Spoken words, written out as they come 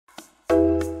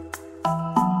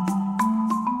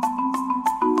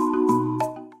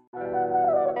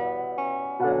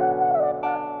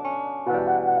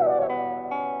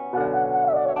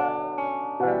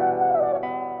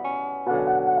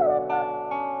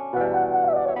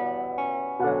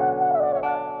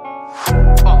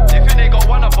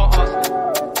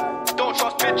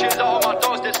bitches out of my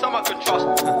dogs, there's some I can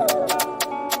trust.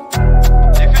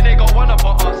 They think they got one up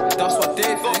on us. That's what they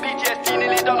think. Got PTSD,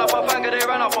 nearly done up a banger, they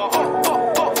ran up on us.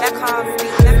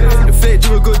 The fake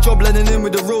do a good job blending in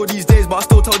with the road these days, but I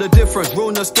still tell the difference.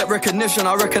 Realness get recognition,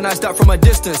 I recognize that from a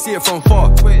distance, see it from far.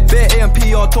 Bare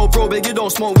ANPR told bro, big, you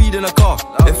don't smoke weed in a car.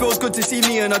 It feels good to see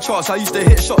me in the charts. I used to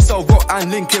hit shots, sell rock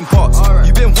and Linkin Parks.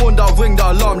 You been warned, I'll ring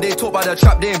the alarm. They talk by the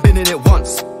trap, they ain't been in it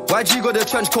once. YG got the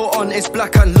trench coat on, it's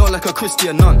black and long like a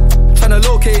Christian nun. Tryna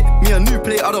locate me a new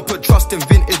plate, I don't put trust in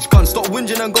vintage guns. Stop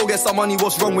whinging and go get some money,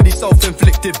 what's wrong with these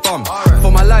self-inflicted bums?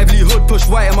 For my livelihood, push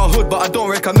white in my hood, but I don't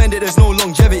recommend it, there's no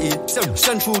longevity.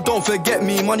 Central, don't forget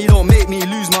me, money don't make me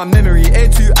lose my memory.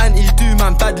 A2 anti, do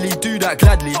man badly, do that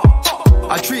gladly.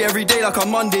 I treat every day like a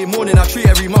Monday morning, I treat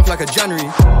every month like a January.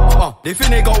 They think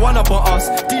they got one up on us.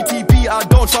 DTP, I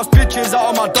don't trust bitches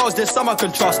out of my dogs, there's some I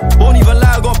can trust. Won't even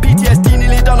lie, I got PTSD,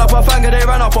 nearly done up a banger, they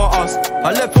ran up on us.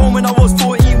 I left home when I was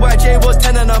 14, YJ was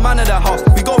 10 and a man in the house.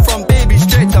 We go from baby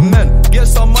straight to men. Get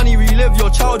some money, relive your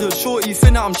childhood. Shorty,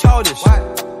 think that I'm childish.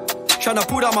 Tryna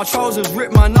pull down my trousers,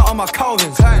 rip my nut on my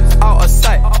Calvins. Out of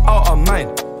sight, out of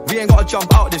mind. We ain't gotta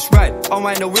jump out this ride.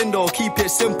 Unwind the window, keep it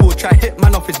simple. Try hit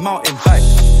man off his mountain bike.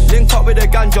 Link up with a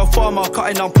ganja farmer,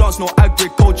 cutting down plants, no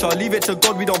agriculture. Leave it to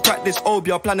God, we don't practice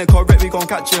obia. Planning correct, we gon'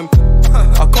 catch him.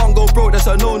 I can't go broke, that's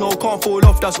a no-no. Can't fall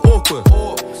off, that's awkward.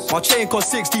 My chain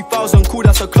cost 60,000, cool,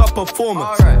 that's a club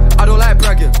performance. I don't like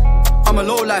bragging, I'm a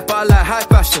low life, but I like high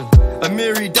fashion. A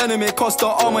Miri denim, it cost an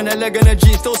arm and a leg and a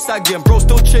jean, still sagging. Bro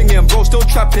still chinging, bro still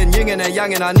trapping, yin and a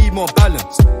yang, and I need more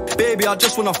balance. Baby, I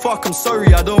just wanna fuck, I'm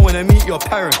sorry, I don't wanna meet your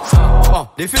parents.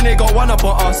 They think they got one up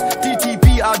on us.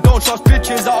 DTP, I don't trust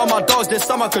bitches out of my dogs, there's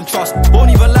some I can trust. Won't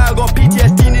even lie, I got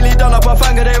PTSD, nearly done up a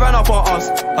banger, they ran up on us.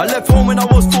 I left home when I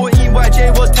was 14,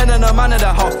 YJ was 10 and a man in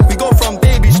the house. We go from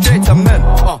baby straight to men.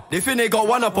 They think they got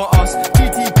one up on us.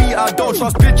 DTP, I don't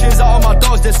trust bitches out of my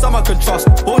dogs, there's some I can trust.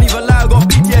 Won't even lie, I got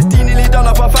PTSD, nearly done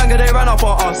up a banger, they ran up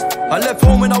on us. I left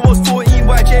home when I was 14,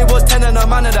 YJ was 10 and a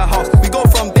man in the house. We go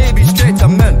from baby straight to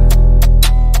men.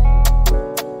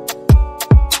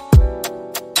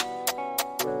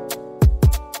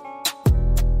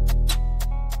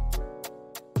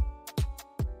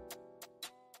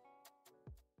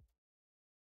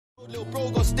 Little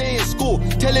bro gon' stay in school,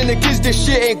 telling the kids this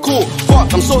shit ain't cool.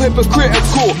 Fuck, I'm so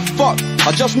hypocritical. Fuck,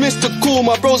 I just missed the call.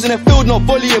 My bros in the field, not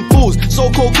volleying pools.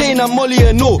 So cocaine and molly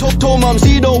and all. Told mum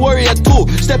Z, don't worry at all.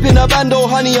 Step in the van, oh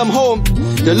honey, I'm home.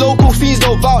 The local fees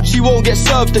don't vouch, she won't get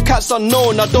served. The cat's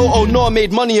unknown, I don't owe no, I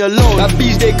made money alone. That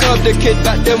bees, they curved the kid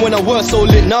back then when I weren't so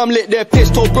lit. Now I'm lit, they're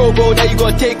pissed. Told bro, that you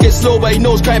gotta take it slow, but he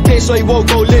knows crime pay, so he won't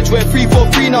go lich. We're 3 for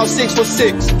 3, now 6 for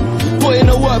 6. Put in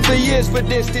the work for years for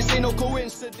this ain't no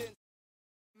coincidence.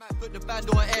 Put the band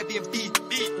on Airbnb.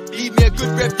 Leave me a good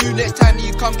review next time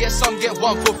you come get some, get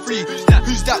one for free.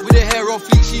 Who's that with the hair on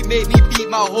fleek? She made me beat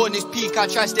my horn, it's peak. I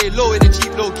try stay low in the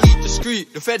cheap, low key,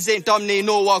 discreet. The feds ain't dumb, they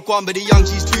know what gone, but the young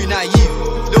G's too naive.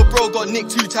 Little bro got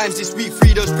nicked 2 times this week,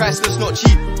 Freedom's priceless, not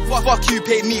cheap. Fuck you,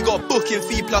 pay me, got booking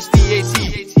fee plus VAT.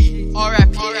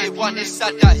 RIP A1, it's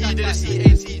sad that he didn't see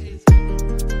 18.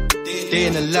 Day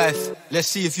in the life, let's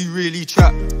see if you really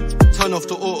trap. Turn off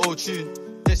the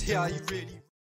auto-tune, let's hear how you really